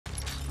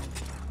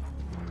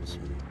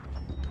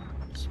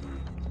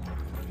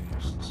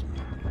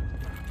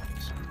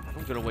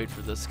I'm gonna wait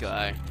for this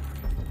guy.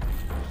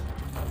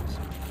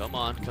 Come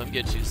on, come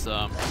get you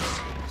some.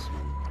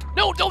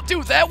 No, don't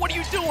do that! What are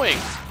you doing?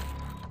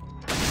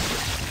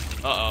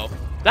 Uh-oh.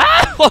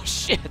 Ah! Oh,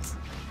 shit!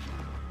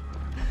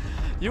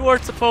 You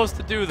weren't supposed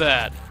to do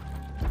that.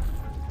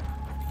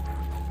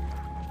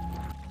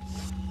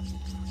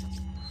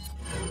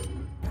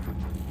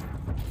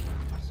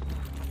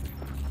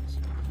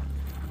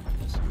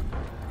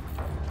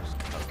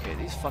 Okay,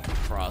 these fucking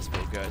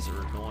crossbow guys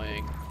are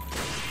annoying.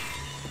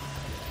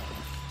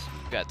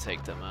 Gotta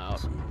take them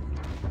out.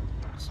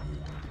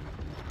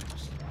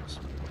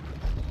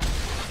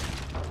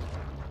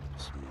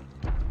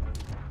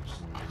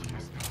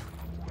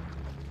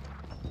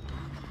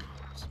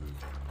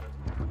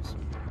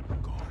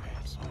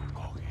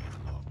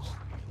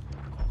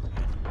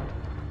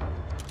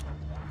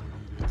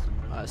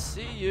 I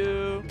see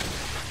you.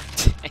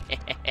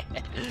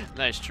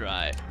 Nice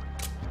try.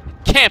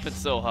 Camping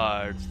so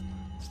hard.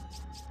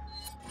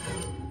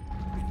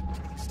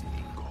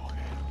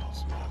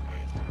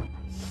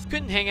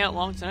 Couldn't hang out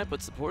long tonight,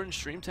 but supporting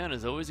Streamtown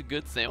is always a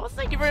good thing. Well,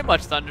 thank you very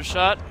much,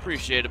 Thundershot.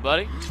 Appreciate it,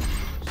 buddy.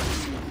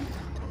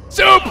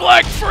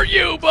 Suplex for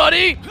you,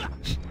 buddy!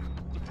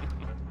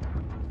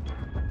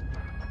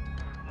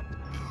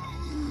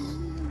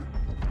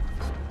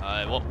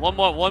 Alright, well,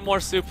 one more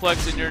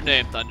suplex in your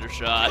name,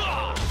 Thundershot.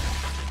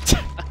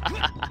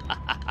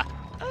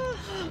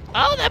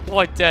 Oh, that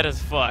boy dead as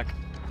fuck.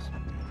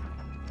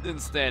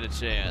 Didn't stand a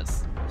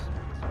chance.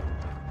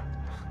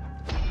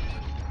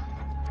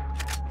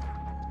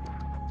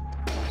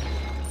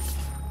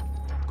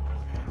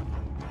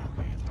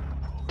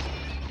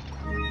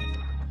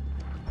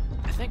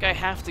 I think I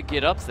have to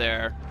get up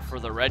there for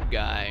the red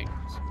guy.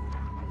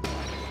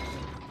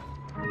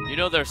 You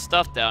know, there's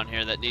stuff down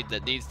here that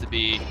needs to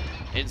be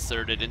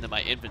inserted into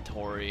my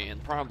inventory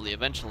and probably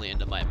eventually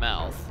into my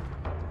mouth.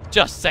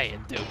 Just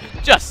saying, dude.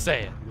 Just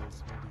saying.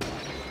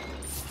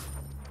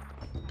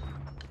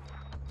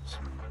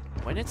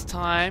 When it's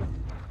time.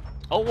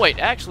 Oh wait,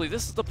 actually,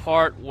 this is the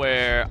part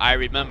where I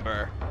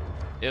remember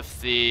if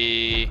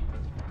the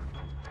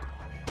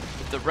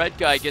red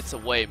guy gets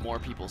away, more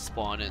people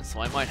spawn in, so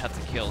I might have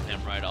to kill him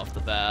right off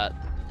the bat.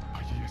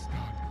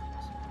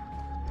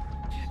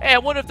 Hey, I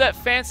wonder if that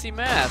fancy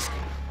mask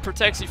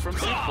protects you from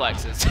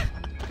suplexes.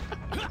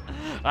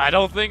 I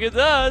don't think it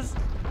does.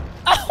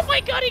 Oh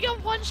my god, he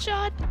got one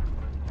shot.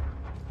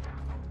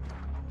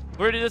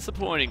 Pretty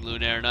disappointing,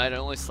 Lunaire Knight. I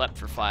only slept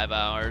for 5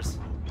 hours.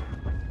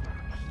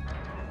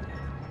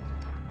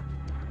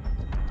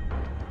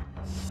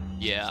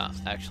 Yeah,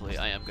 actually,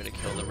 I am gonna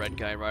kill the red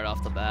guy right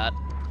off the bat.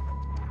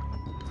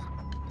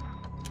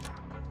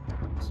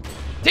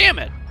 Damn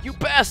it! You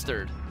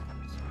bastard!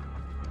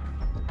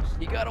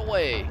 He got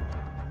away.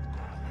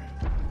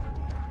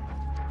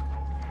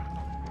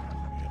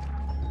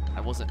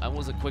 I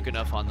wasn't quick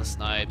enough on the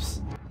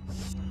snipes.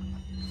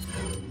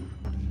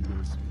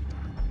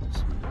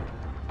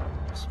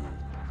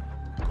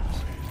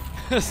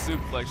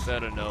 Suplex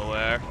out of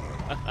nowhere.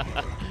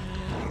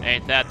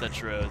 Ain't that the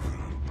truth?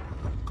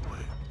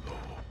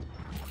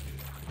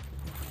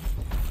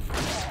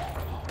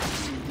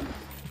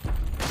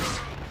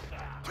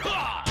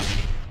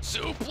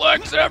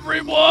 Suplex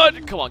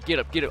everyone! Come on, get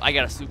up, get up. I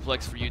got a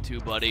suplex for you too,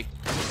 buddy.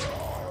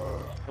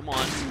 Come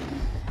on.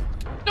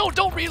 No,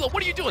 don't reload.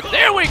 What are you doing?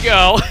 There we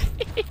go!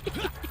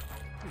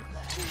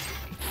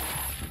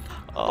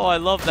 Oh, I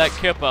love that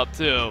kip up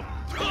too.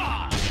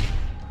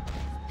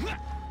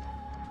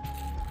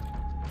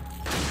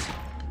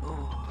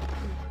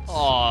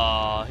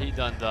 Aw, he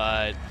done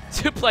died.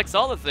 Suplex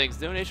all the things.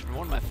 Donation for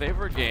one of my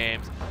favorite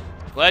games.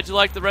 Glad you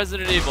like the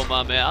Resident Evil,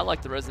 my man. I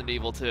like the Resident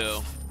Evil too.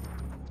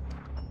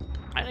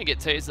 I didn't get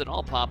tased at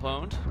all, Pop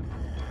owned.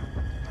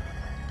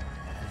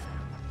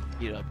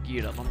 Get up,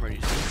 get up. I'm ready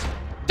to.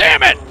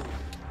 Damn it!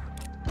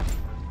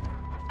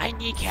 I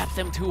kneecapped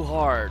them too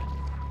hard.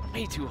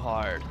 Way too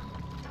hard.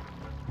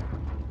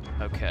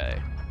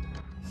 Okay.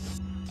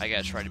 I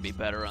gotta try to be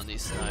better on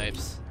these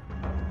snipes.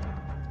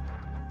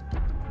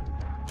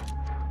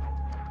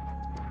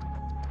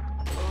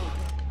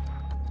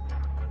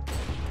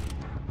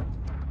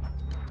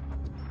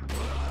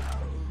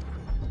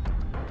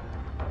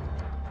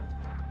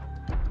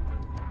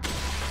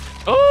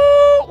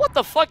 Oh, what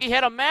the fuck? He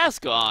had a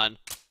mask on.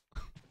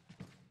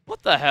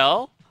 What the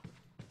hell?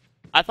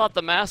 I thought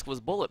the mask was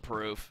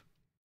bulletproof.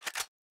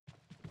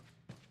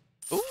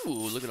 Ooh,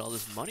 look at all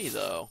this money,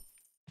 though.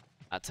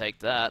 I take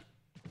that.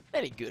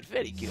 Very good,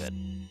 very good.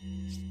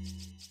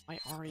 Why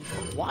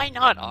RE4? Why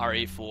not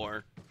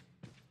RE4?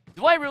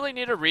 Do I really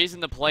need a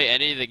reason to play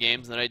any of the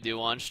games that I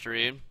do on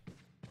stream?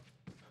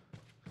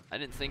 I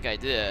didn't think I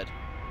did.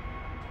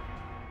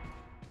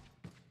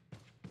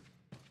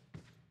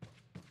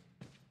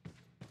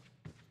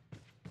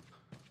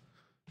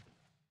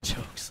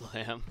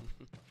 Chokeslam.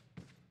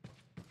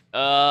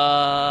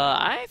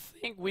 I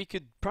think we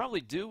could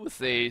probably do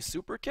with a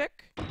super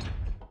kick.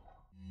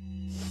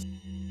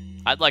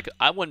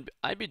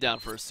 I'd be down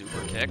for a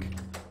super kick.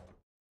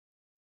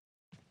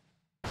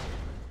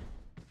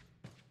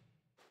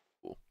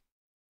 Cool.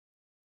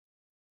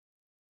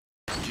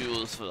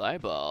 boost for the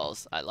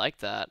eyeballs. I like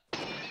that.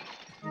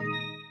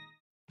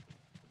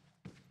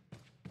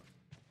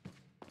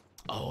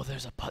 Oh,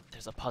 there's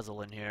a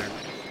puzzle in here.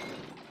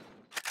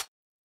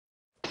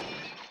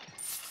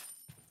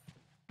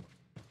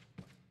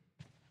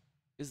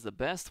 Is the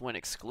best when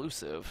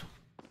exclusive?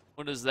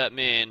 What does that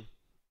mean?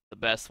 The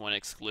best when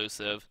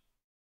exclusive.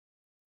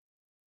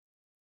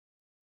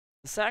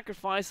 The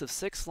sacrifice of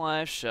 6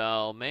 lives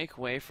shall make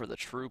way for the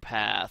true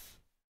path.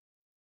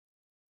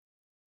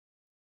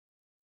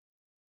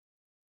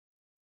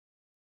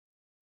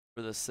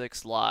 For the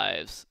 6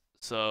 lives.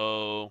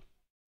 So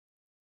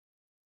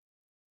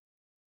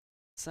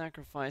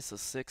sacrifice of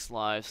 6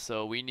 lives.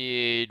 So we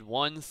need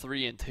 1,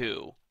 3, and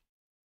 2.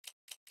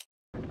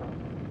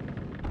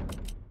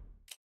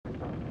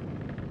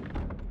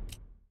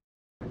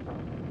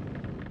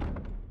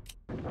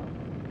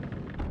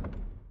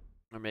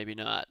 Or maybe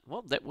not.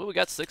 Well, we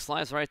got 6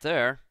 lives right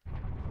there.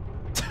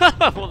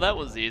 Well, that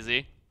was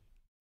easy.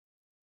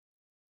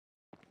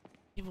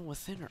 Even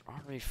within or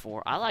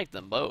RA4, I like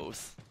them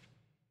both.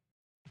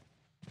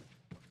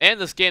 And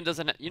this game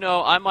doesn't, you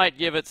know, I might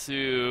give it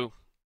to.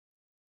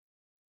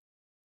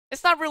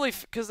 It's not really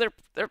because they're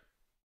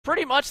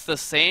pretty much the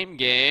same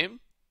game,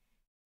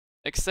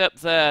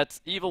 except that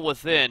Evil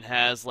Within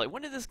has like,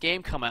 when did this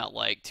game come out?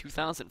 Like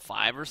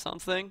 2005 or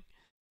something?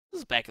 This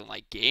was back in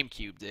like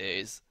GameCube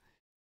days.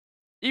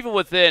 Evil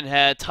Within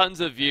had tons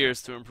of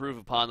years to improve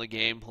upon the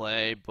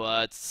gameplay,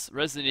 but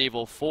Resident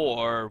Evil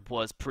 4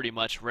 was pretty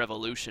much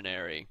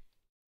revolutionary.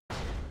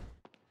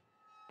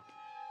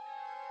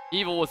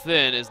 Evil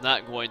Within is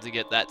not going to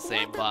get that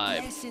same vibe. What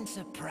a pleasant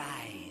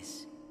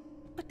surprise.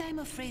 But I'm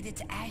afraid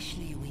it's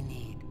Ashley we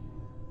need.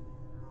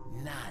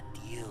 Not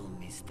you,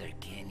 Mr.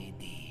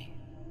 Kennedy.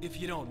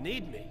 If you don't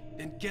need me,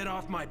 then get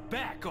off my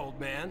back, old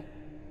man.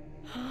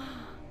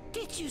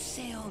 Did you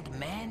say old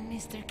man,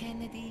 Mr.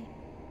 Kennedy?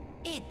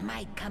 It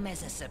might come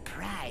as a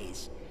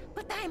surprise,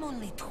 but I'm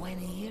only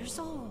 20 years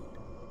old.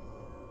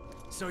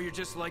 So you're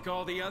just like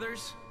all the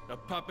others? A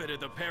puppet of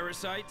the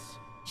parasites?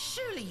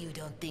 Surely you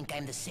don't think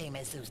I'm the same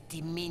as those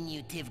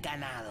diminutive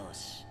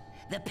ganados.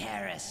 The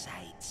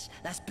parasites,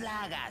 las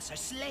plagas, are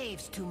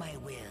slaves to my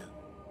will.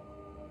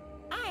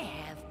 I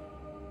have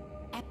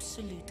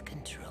absolute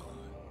control.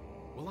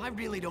 Well, I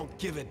really don't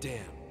give a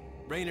damn.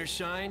 Rain or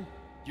shine,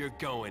 you're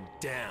going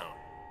down.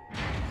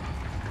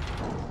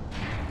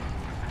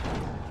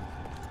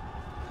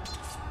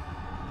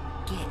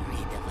 Get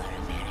rid of our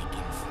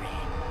American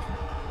friend.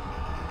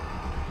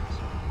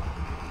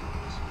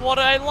 What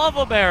I love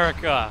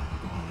America!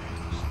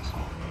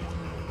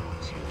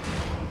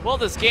 Well,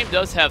 this game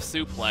does have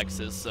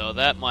suplexes, so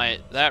that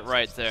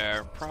right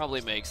there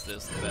probably makes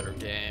this the better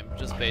game,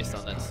 just based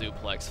on that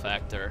suplex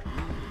factor,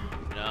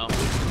 you know?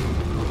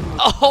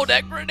 Oh,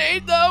 that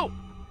grenade though!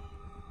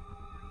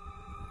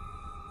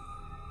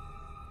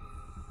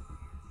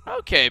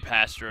 Okay,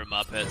 Pastor and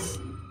Muppets.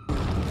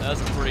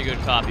 That's a pretty good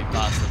copy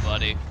pasta,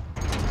 buddy.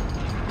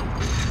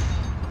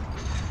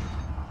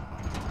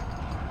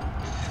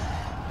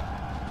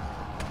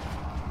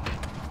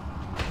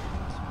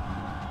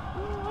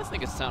 I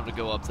think it's time to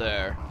go up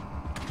there.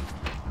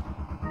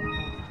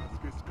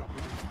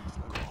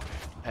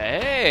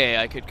 Hey,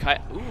 I could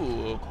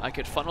I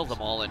could funnel them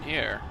all in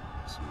here.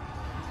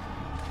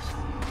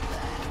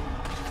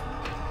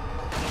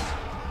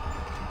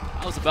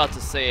 I was about to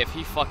say if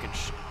he fucking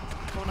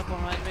going up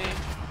behind me.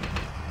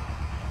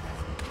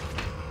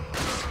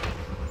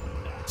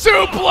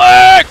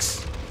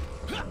 Suplex!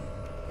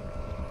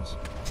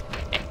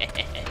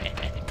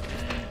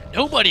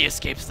 Nobody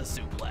escapes the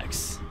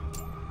suplex.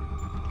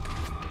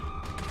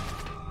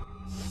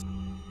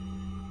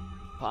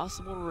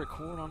 Possible to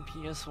record on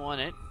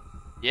PS1?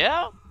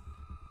 Yeah?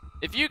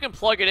 If you can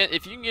plug it in,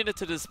 if you can get it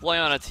to display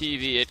on a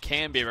TV, it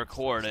can be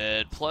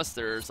recorded. Plus,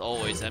 there's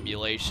always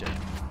emulation.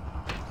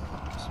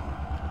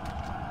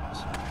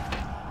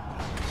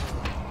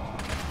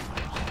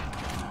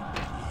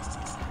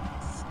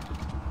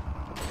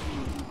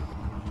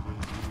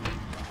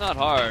 It's not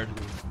hard.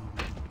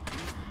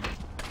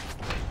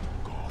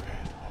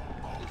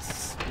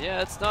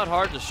 Yeah, it's not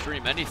hard to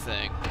stream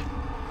anything.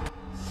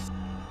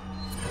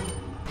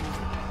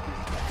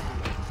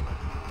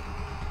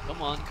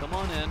 Come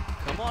on in.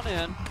 Come on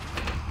in.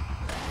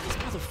 These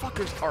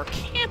motherfuckers are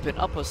camping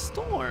up a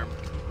storm.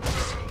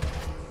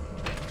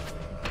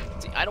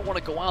 See, I don't want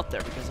to go out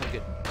there because I'm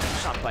getting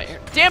shot by air.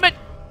 Damn it!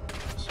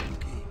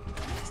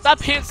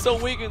 Stop being so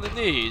weak in the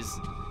knees.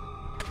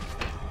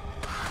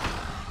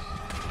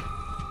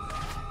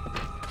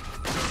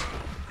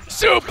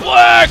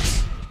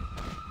 Suplex!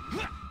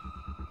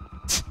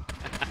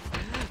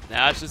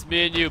 Now it's just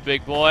me and you,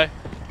 big boy.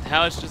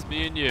 Now it's just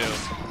me and you.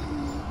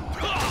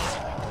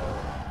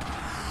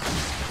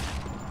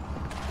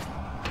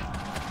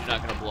 You're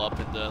not gonna blow up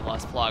into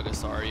Las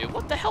Plagas, are you?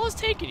 What the hell is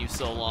taking you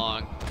so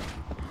long?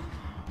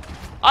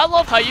 I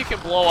love how you can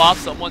blow off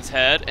someone's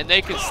head and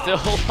they can still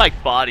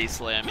like body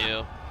slam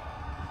you.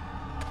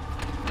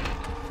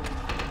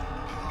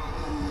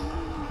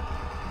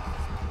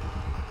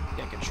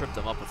 Yeah, I can tripped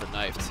him up with a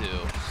knife, too.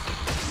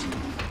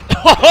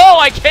 Oh,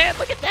 I can't!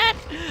 Look at that!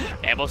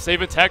 Ammo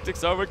saving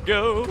tactics, over we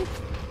go!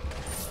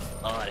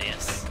 Oh,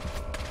 yes.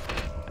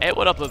 Hey,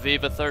 what up,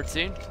 Aviva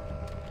 13?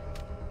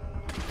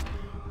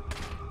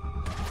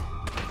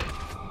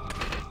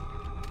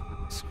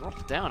 Scroll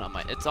down on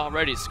my... It's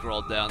already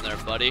scrolled down there,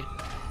 buddy.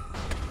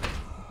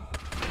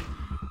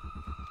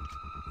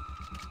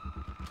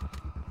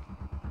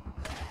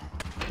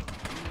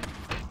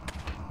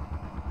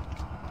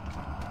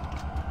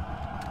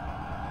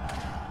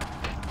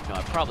 No,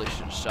 I probably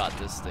should have shot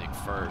this thing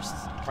first.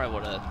 Probably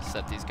would have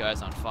set these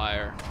guys on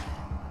fire.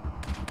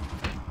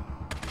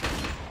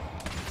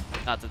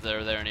 Not that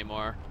they're there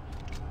anymore.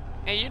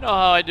 Hey, you know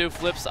how I do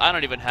flips? I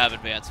don't even have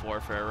Advanced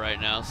Warfare right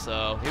now,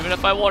 so even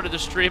if I wanted to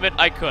stream it,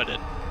 I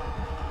couldn't.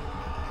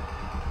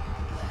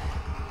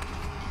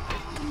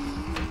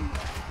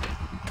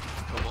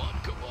 Come on,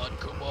 come on,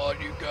 come on,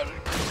 you got it.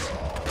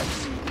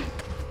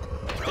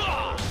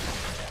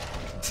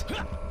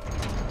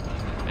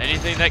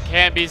 Anything that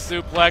can be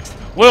suplexed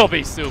will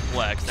be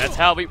suplexed. That's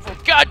how we...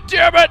 God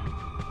damn it!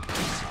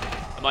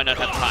 I might not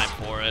have time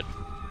for it.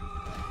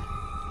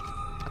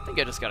 I think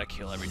I just gotta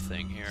kill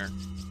everything here.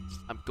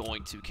 I'm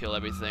going to kill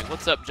everything.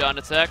 What's up, John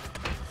Attack?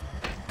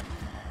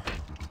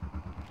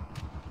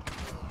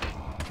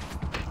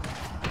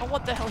 Oh,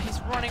 what the hell?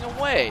 He's running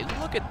away.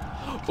 Look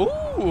at...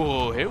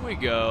 Ooh, here we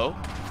go.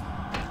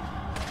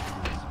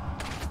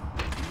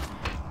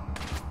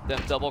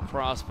 Them double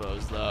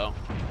crossbows, though.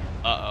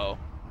 Uh-oh.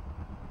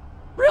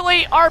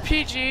 Really?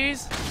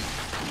 RPGs?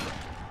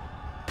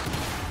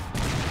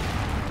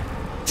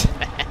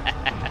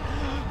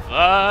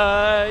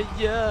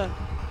 Yeah.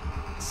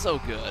 So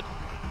good.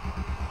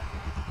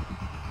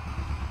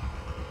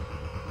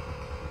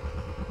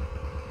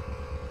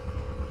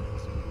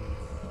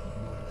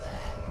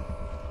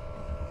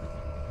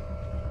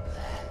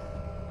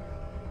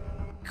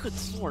 Good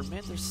lord,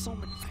 man, there's so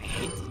many.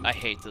 I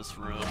hate this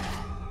room.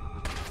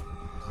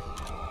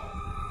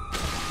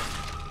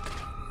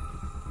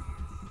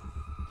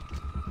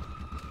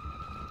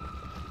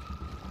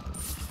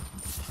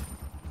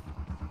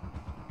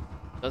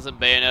 Doesn't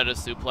Bayonetta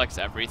suplex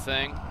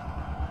everything?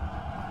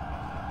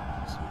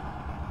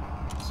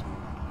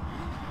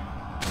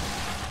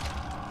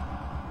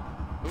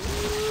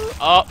 Ooh.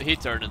 Oh, he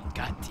turned it.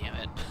 God damn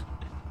it.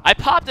 I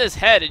popped his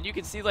head and you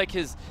can see like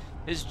his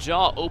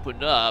jaw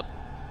opened up.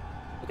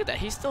 Look at that.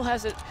 He still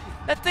has it.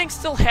 That thing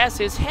still has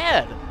his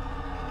head.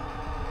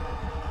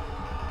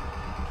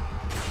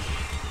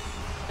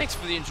 Thanks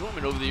for the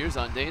enjoyment over the years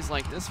on days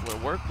like this where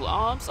work. Oh,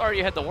 I'm sorry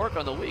you had to work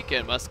on the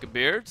weekend,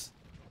 Muskebeards.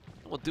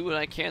 I'll do what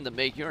I can to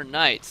make your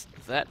nights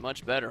that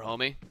much better,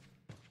 homie.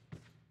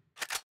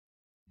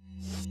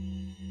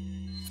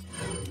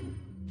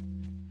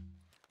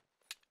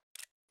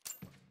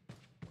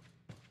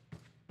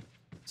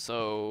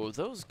 So,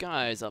 those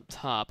guys up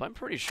top, I'm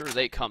pretty sure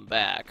they come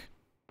back.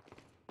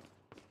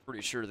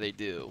 Pretty sure they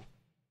do.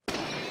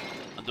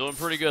 I'm doing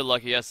pretty good,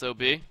 Lucky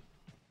SOB.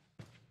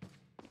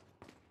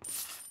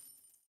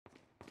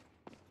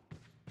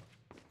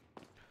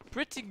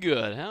 Pretty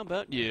good. How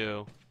about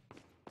you?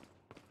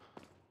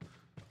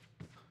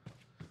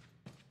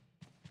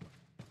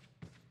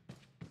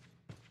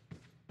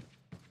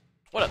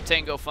 What up,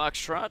 Tango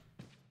Foxtrot?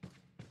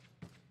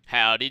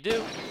 Howdy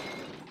do.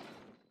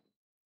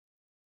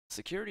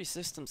 Security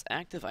system's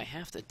active. I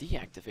have to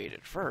deactivate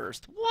it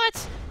first.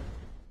 What?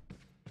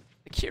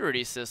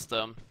 Security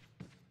system.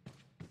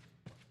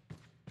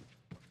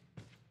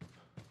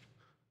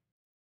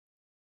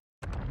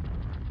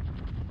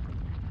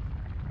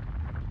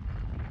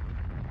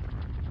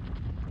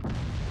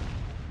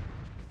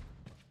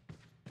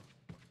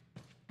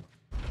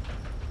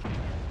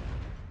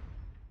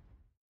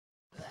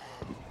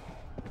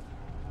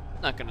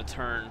 Not gonna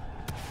turn.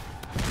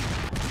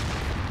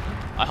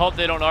 I hope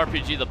they don't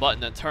RPG the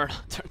button and turn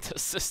the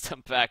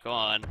system back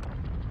on.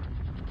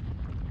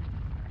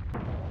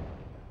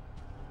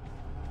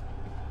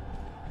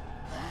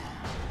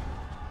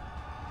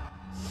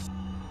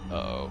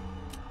 Uh-oh.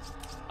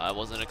 I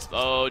wasn't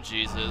oh,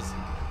 Jesus.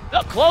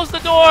 No, close the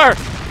door!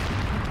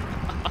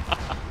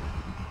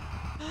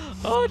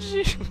 Oh,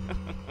 gee.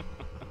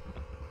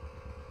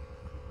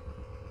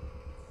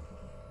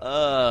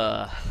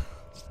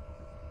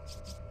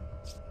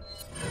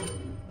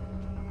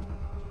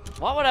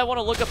 Why would I want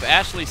to look up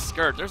Ashley's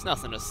skirt? There's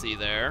nothing to see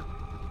there.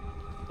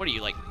 What are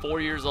you, like 4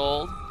 years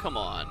old? Come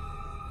on.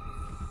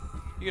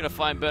 You're gonna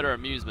find better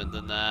amusement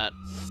than that.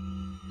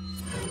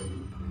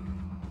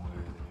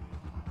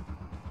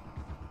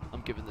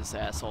 I'm giving this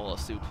asshole a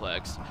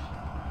suplex.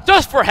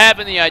 Just for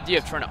having the idea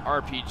of trying to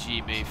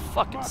RPG me.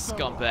 Fucking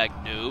scumbag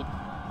noob.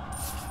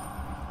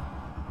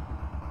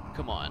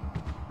 Come on.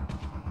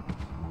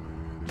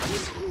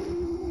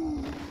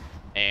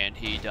 And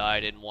he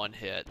died in one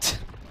hit.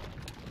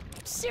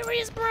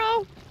 Serious,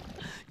 bro?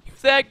 You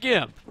that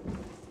gimp.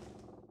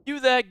 You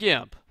that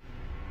gimp.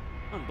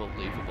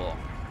 Unbelievable.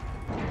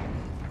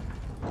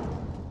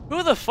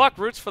 Who the fuck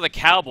roots for the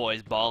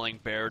Cowboys, Balling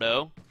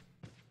Beardo?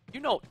 You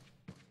know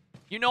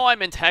You know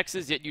I'm in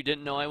Texas, yet you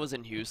didn't know I was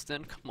in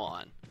Houston? Come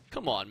on.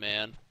 Come on,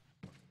 man.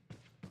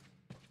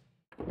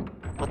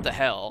 What the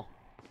hell?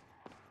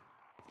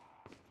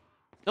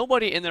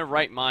 Nobody in their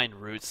right mind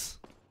roots.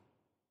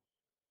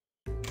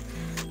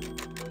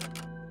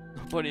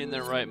 Nobody in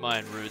their right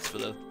mind roots for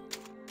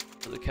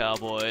the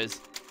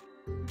Cowboys.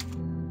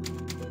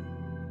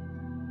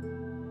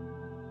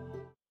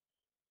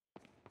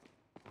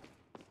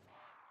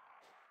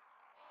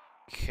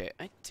 Okay,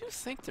 I do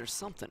think there's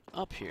something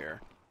up here.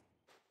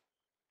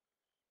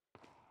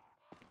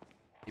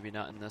 Maybe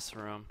not in this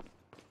room.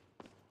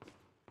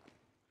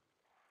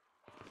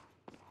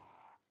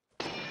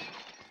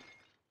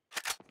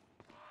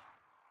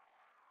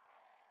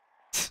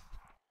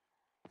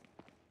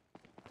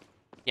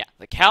 Yeah,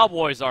 the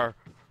Cowboys are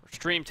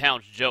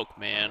Streamtown's joke,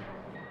 man.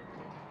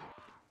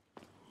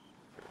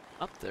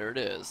 Up there it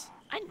is.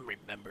 I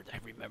remember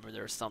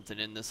there was something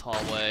in this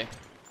hallway.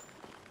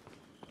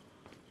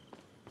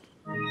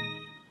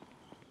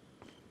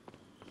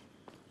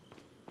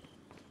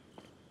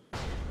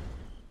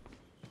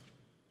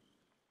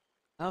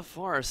 How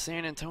far is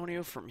San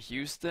Antonio from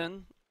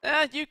Houston?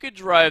 You could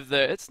drive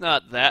there. It's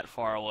not that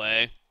far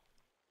away.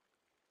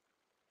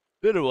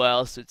 Been a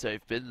while since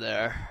I've been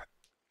there.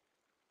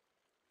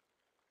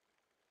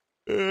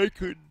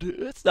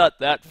 It's not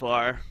that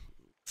far.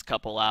 It's a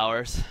couple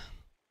hours.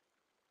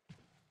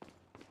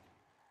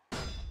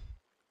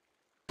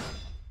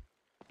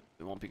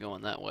 We won't be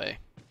going that way.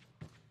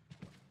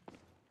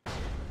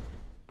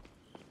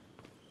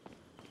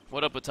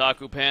 What up,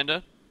 Otaku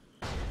Panda?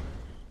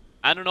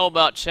 I don't know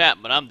about chat,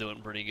 but I'm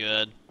doing pretty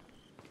good.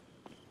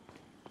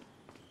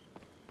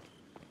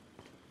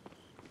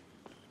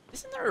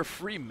 Isn't there a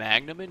free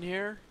Magnum in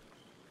here?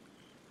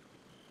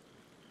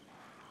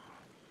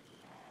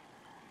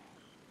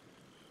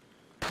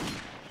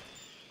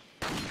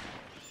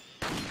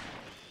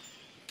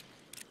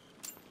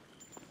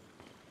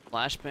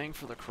 Flashbang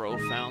for the Crow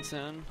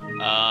Fountain.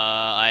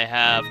 I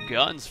have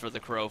guns for the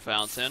Crow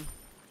Fountain.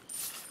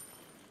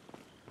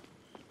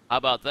 How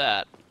about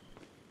that?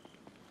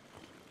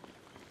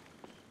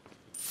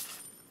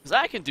 Because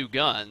I can do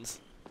guns.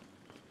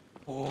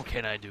 Oh,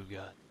 can I do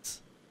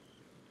guns?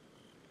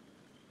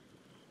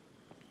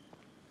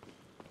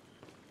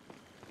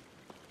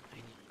 I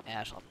need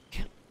Ashley.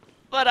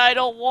 But I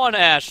don't want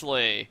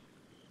Ashley!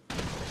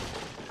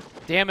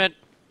 Damn it.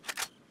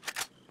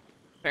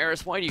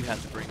 Ferris, why do you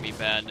have to bring me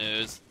bad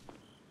news?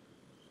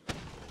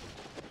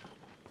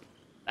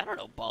 I don't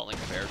know, Balling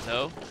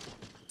Berto.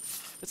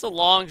 It's a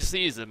long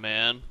season,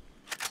 man.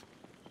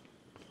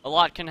 A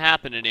lot can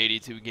happen in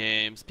 82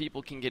 games.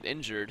 People can get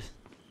injured.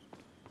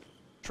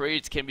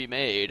 Trades can be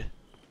made.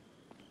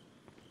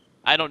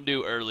 I don't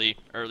do early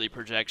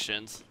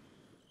projections.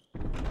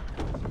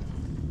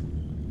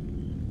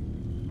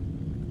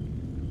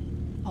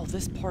 Oh,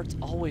 this part's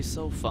always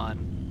so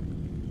fun.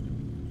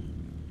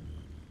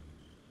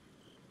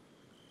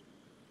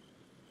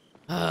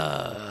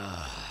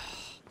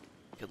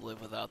 Could live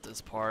without this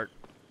part,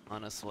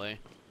 honestly.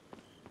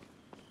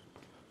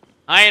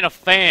 I ain't a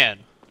fan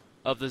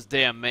of this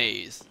damn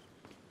maze.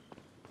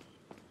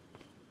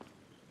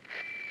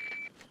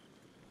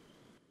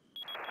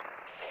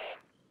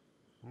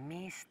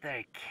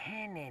 Mr.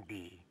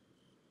 Kennedy.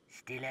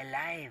 Still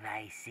alive,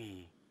 I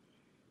see.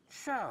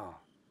 So,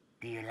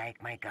 do you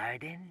like my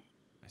garden?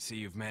 I see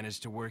you've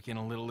managed to work in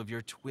a little of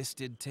your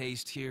twisted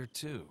taste here,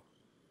 too.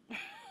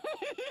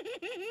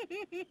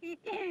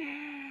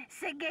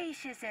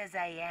 Sagacious as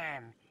I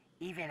am,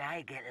 even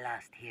I get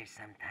lost here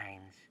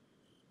sometimes.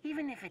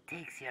 Even if it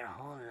takes your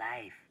whole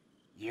life,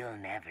 you'll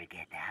never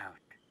get out.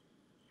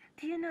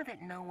 Do you know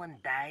that no one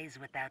dies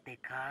without a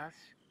cause?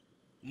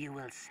 You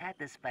will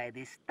satisfy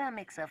the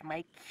stomachs of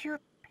my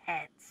cute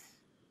pets.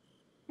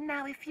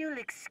 Now, if you'll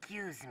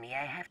excuse me,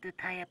 I have to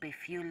tie up a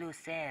few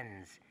loose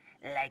ends,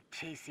 like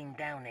chasing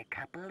down a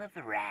couple of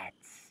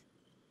rats.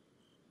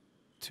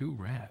 2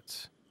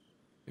 rats?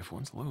 If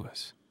one's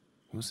Lewis,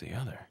 who's the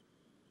other?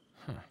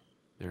 Huh.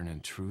 They're an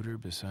intruder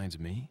besides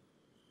me?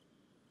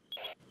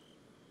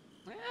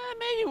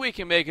 Maybe we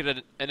can make it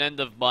an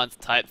end-of-month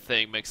type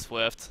thing,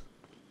 McSwift.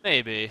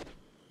 Maybe.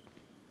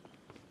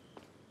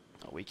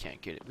 Oh, we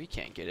can't get it. We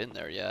can't get in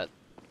there yet.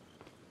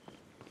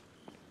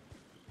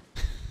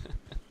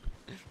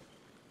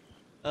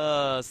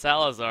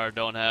 Salazar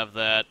don't have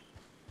that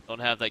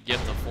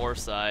gift of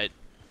foresight.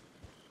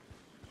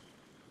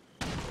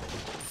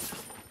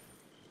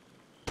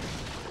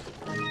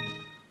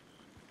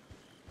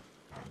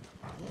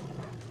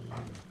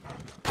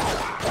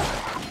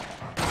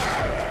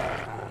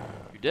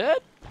 You dead?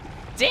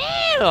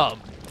 Damn!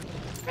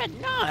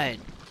 Red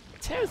 9!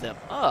 Tear them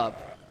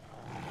up.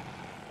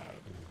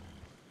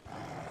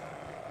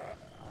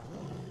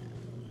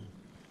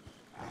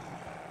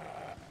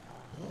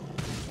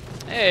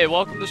 Hey,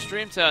 welcome to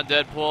Streamtown,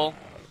 Deadpool.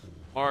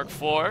 Mark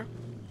 4.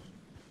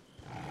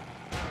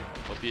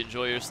 Hope you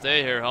enjoy your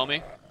stay here,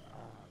 homie.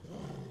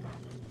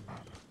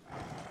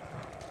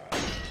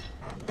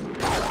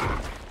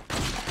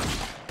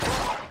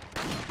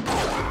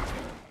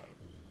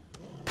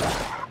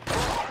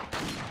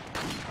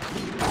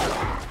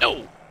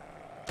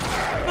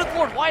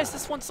 is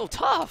this one so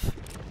tough?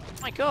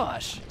 My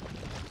gosh.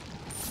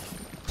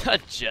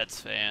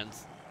 Jets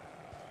fans.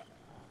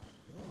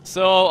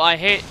 So I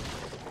hate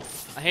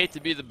to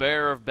be the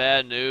bearer of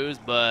bad news,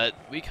 but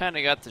we kind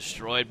of got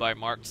destroyed by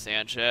Mark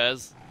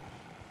Sanchez.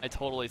 I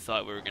totally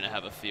thought we were gonna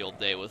have a field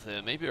day with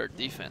him. Maybe our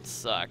defense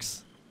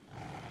sucks.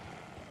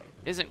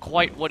 Isn't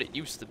quite what it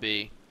used to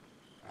be.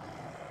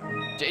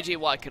 JJ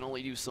Watt can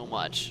only do so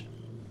much.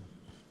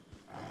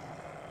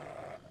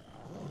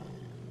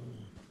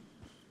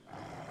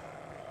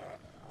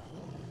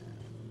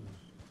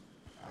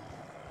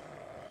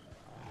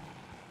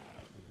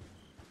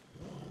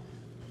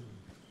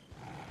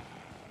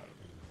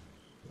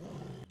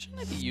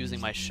 Shouldn't I be using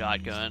my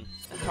shotgun?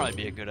 That'd probably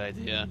be a good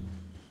idea.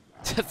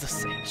 The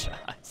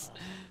Sanchez.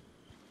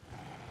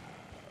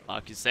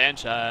 Marky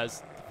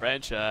Sanchez, the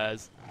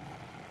franchise.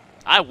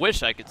 I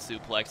wish I could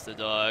suplex the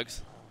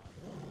dogs.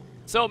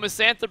 So,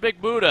 Misanthropic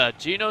Buddha,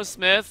 Geno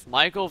Smith,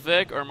 Michael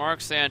Vick, or Mark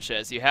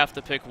Sanchez. You have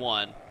to pick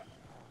one.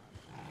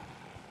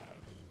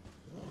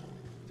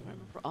 Do I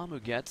remember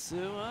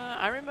Amugetsu?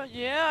 I remember,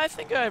 yeah, I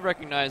think I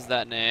recognize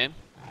that name.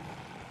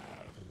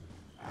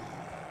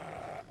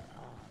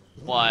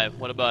 Why?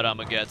 What about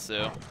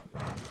Amugetsu?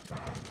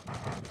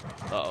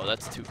 Uh-oh,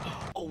 that's two.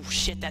 Oh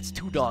shit, that's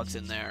two dogs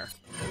in there.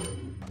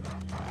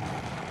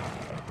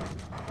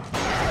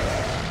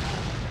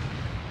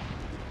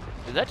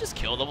 Did that just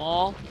kill them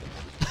all?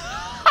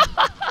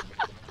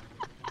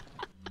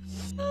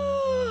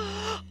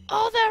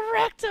 Oh, that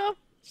wrecked him!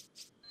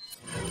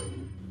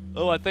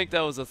 Oh, I think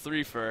that was a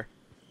threefer.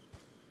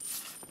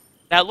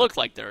 That looked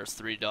like there was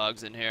 3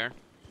 dogs in here.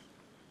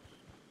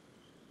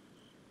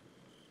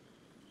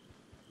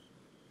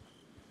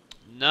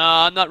 No,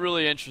 I'm not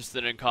really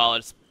interested in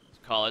college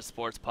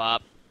sports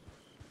pop.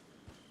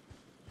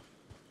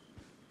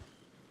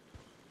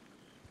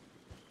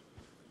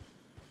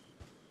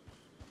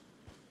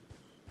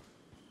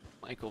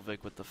 Michael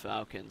Vick with the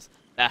Falcons.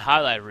 That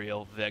highlight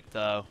reel Vick,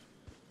 though.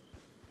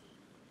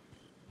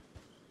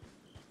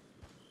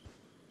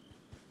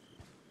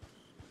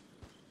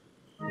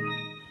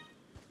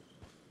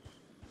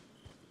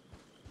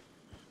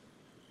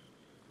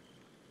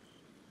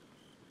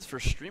 It's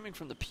for streaming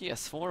from the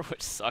PS4,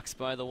 which sucks,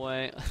 by the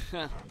way.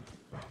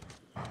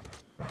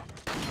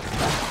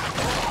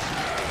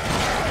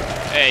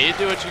 Hey, you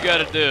do what you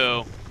gotta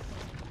do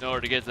in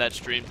order to get that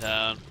stream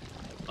down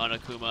on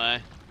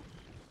Akumai.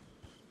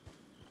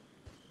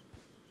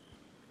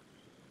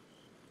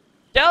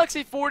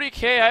 Galaxy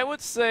 40K, I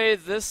would say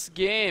this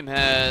game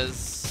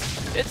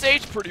it's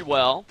aged pretty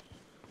well.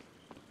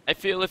 I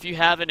feel if you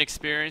haven't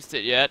experienced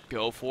it yet,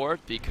 go for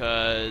it,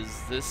 because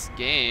this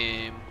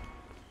game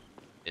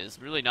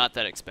is really not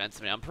that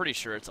expensive. I'm pretty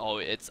sure it's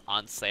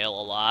on sale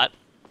a lot.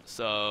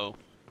 So,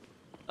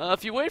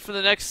 if you wait for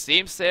the next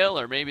Steam sale,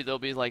 or maybe there'll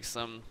be like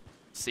some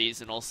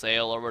seasonal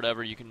sale or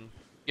whatever, you can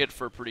get it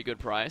for a pretty good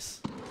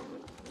price.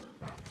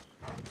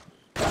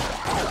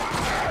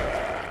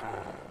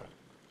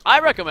 I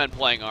recommend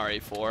playing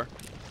RE4.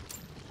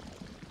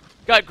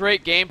 Got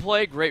great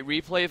gameplay, great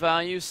replay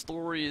value.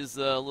 Story is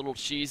a little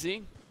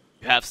cheesy.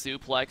 You have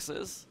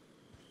suplexes.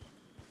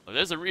 But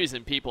there's a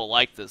reason people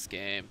like this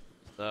game.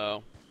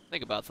 So,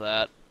 think about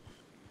that.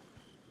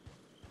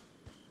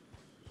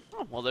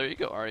 Oh, well, there you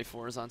go.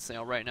 RE4 is on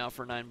sale right now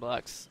for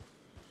 $9.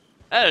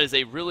 That is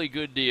a really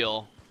good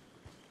deal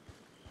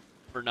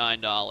for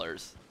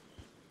 $9.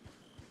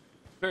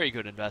 Very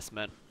good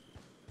investment.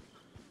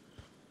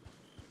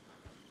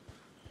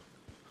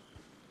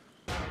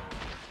 I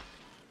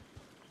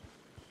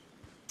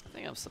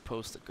think I'm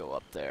supposed to go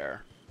up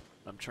there.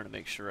 I'm trying to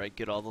make sure I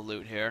get all the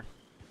loot here.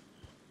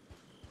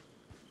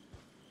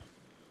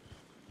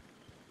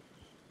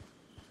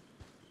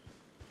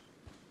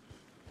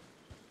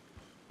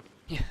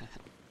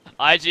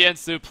 IGN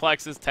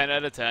suplexes 10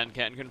 out of 10.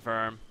 Can't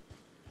confirm.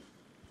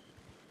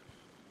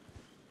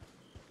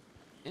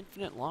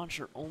 Infinite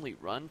launcher only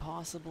run,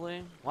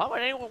 possibly? Why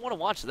would anyone want to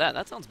watch that?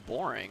 That sounds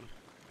boring.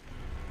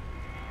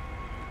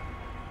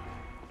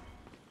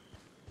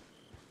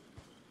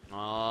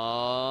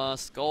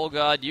 Skull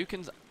God, you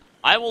can...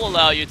 I will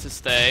allow you to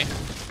stay,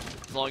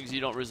 as long as you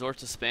don't resort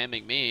to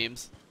spamming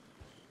memes.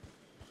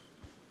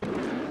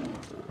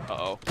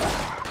 Uh-oh.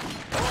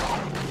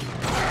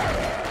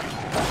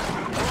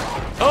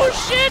 Oh,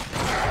 shit!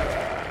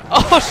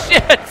 Oh,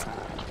 shit!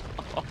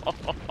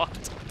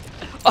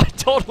 I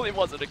totally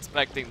wasn't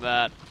expecting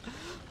that.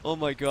 Oh,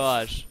 my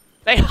gosh.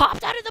 They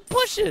hopped out of the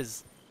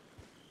bushes!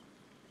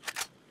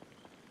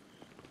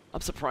 I'm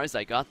surprised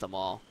I got them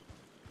all.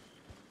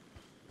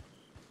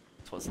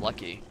 This was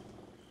lucky.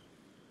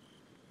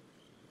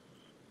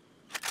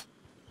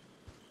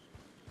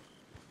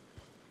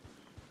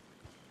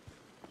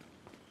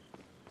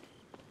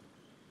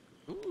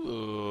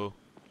 Ooh.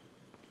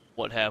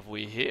 What have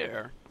we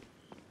here?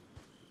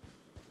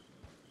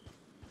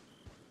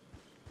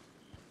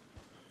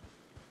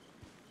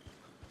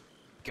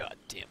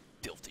 Goddamn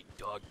filthy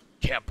dog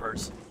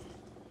campers.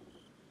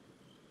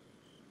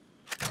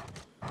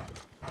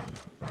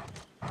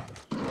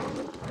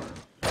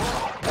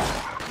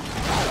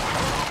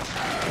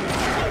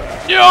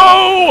 No!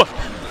 No!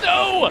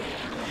 No!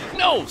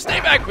 No!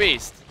 Stay back,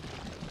 beast!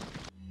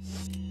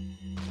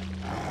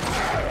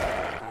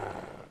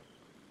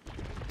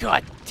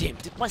 God damn,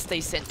 must they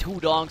send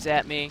 2 dogs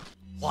at me?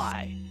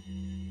 Why?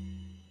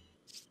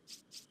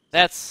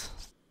 That's...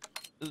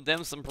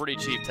 them some pretty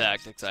cheap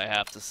tactics, I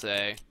have to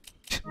say.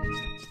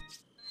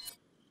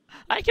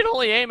 I can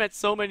only aim at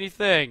so many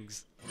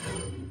things.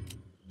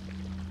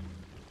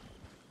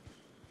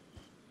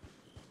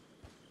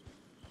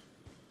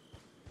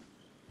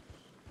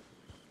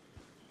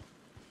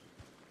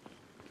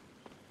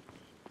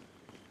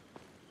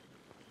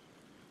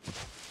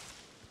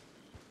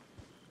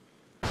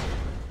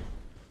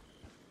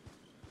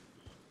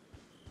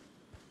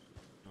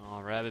 Oh,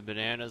 rabid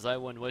bananas, I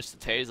wouldn't wish to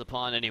tase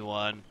upon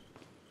anyone.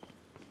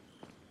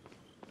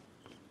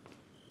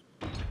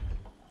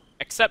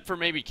 Except for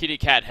maybe kitty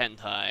cat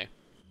hentai.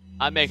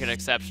 I make an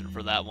exception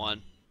for that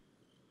one.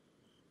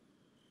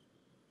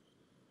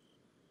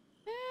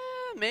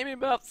 Maybe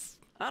about,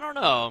 I don't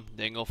know,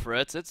 Dingle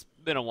Fritz. It's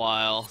been a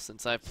while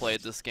since I've played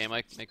this game.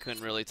 I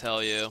couldn't really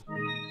tell you.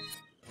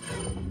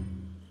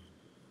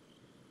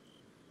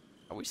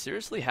 Are we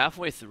seriously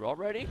halfway through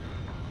already?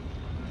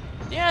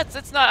 Yeah,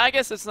 it's not, I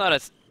guess it's not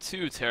a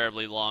too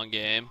terribly long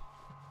game.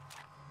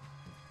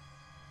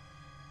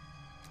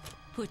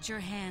 Put your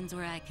hands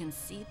where I can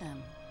see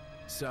them.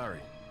 Sorry,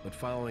 but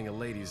following a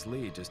lady's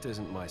lead just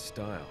isn't my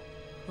style.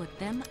 Put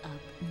them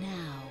up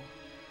now.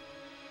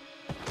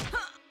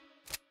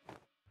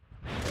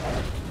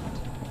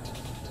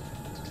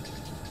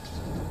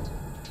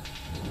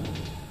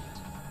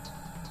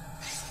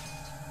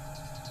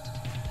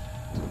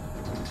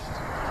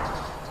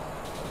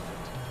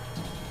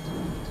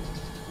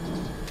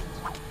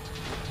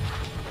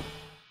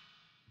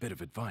 Bit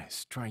of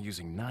advice, try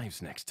using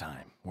knives next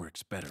time.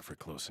 Works better for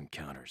close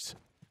encounters.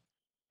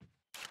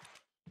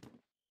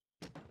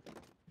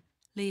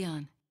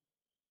 Leon.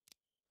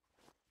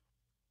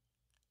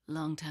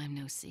 Long time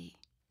no see.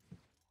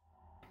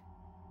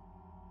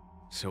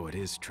 So it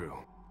is true.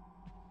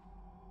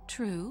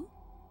 True?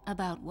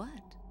 About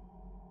what?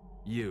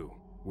 You,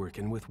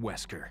 working with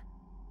Wesker.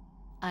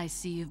 I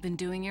see you've been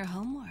doing your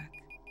homework.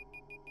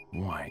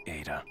 Why,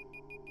 Ada?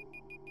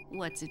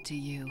 What's it to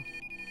you?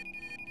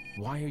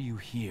 Why are you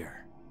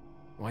here?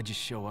 Why'd you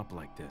show up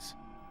like this?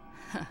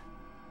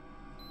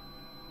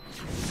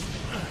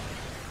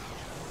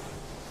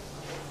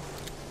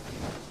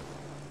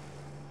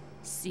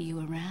 See you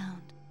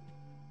around.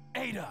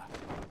 Ada!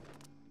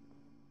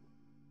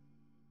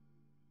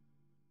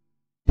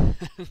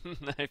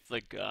 Knife the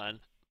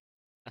gun.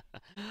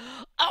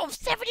 Oh,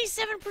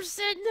 77%,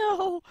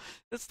 no!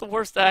 That's the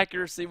worst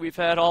accuracy we've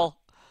had all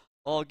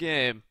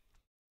game.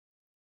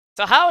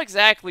 So how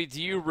exactly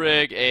do you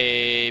rig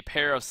a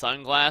pair of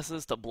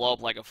sunglasses to blow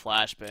up like a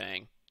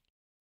flashbang?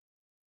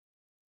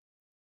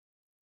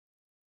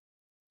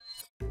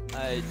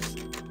 I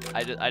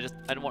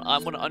want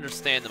to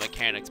understand the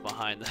mechanics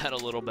behind that a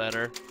little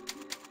better.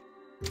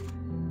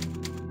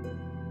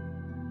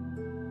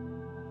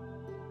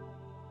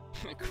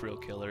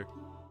 Krill killer.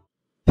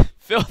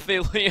 Filthy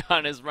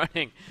Leon is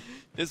running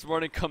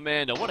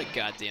commando. What a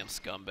goddamn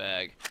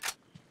scumbag.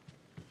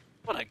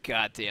 What a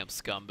goddamn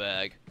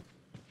scumbag.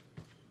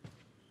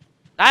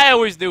 I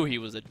always knew he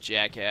was a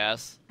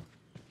jackass.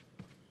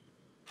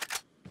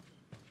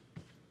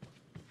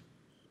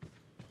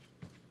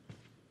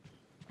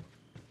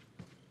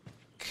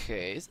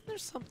 Okay, isn't there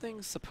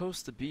something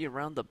supposed to be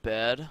around the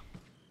bed?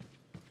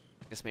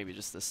 I guess maybe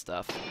just this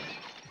stuff.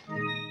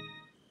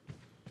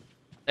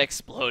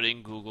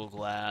 Exploding Google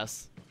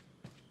Glass.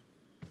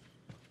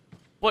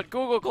 But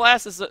Google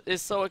Glass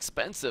is so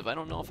expensive. I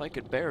don't know if I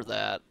could bear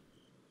that.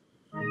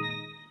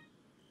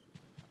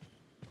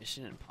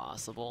 Mission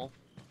Impossible.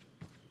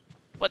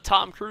 But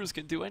Tom Cruise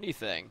can do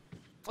anything.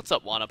 What's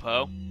up,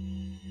 Wanapo?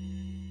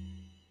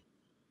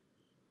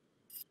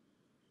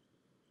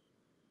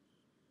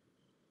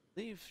 I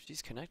believe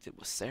she's connected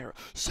with Sarah.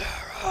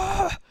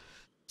 Sarah!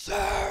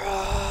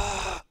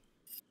 Sarah!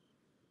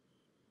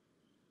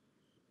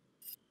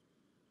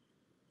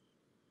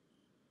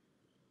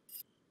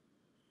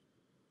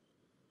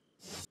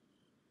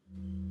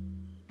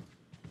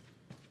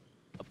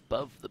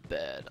 Above the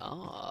bed.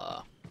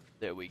 Ah,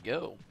 there we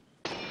go.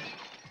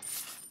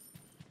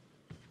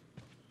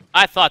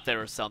 I thought there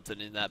was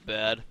something in that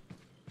bed.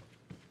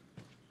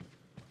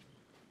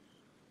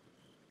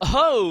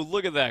 Oh,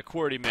 look at that,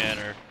 QWERTY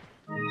Manor.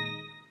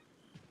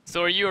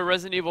 So are you a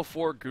Resident Evil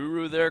 4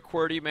 guru there,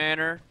 QWERTY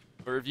Manor?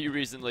 Or have you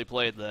recently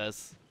played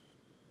this?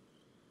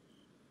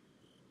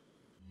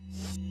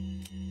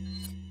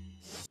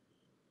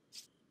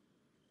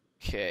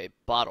 Okay,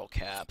 bottle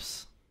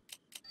caps.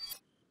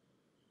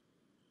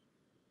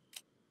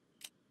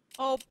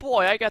 Oh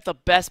boy, I got the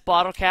best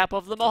bottle cap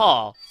of them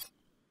all.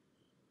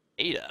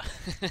 Ada.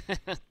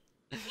 Leon,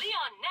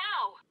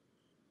 now!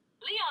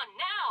 Leon,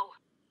 now!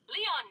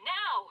 Leon,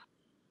 now!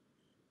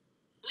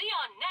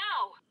 Leon,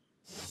 now!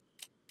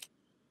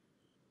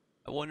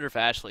 I wonder if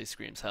Ashley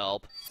screams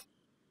help.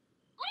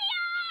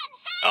 Leon,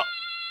 help!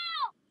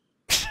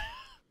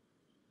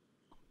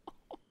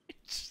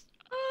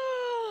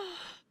 Oh.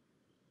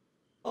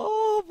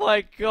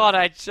 my god,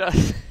 I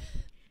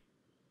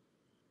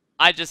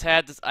just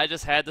had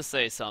to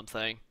say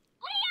something.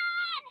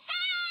 Leon,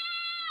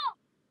 help!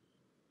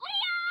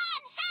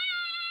 Leon,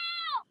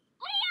 help!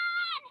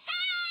 Leon,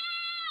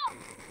 help!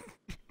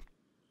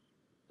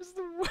 This is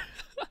the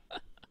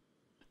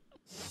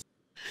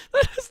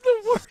that is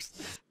the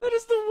worst. That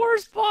is the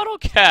worst bottle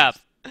cap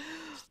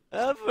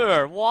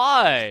ever.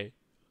 Why?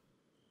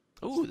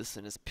 Ooh, this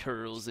one is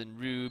pearls and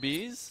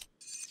rubies.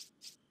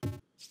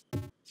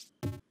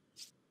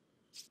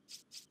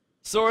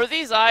 So are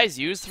these eyes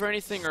used for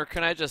anything, or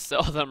can I just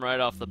sell them right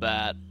off the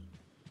bat?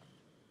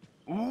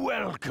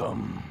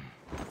 Welcome.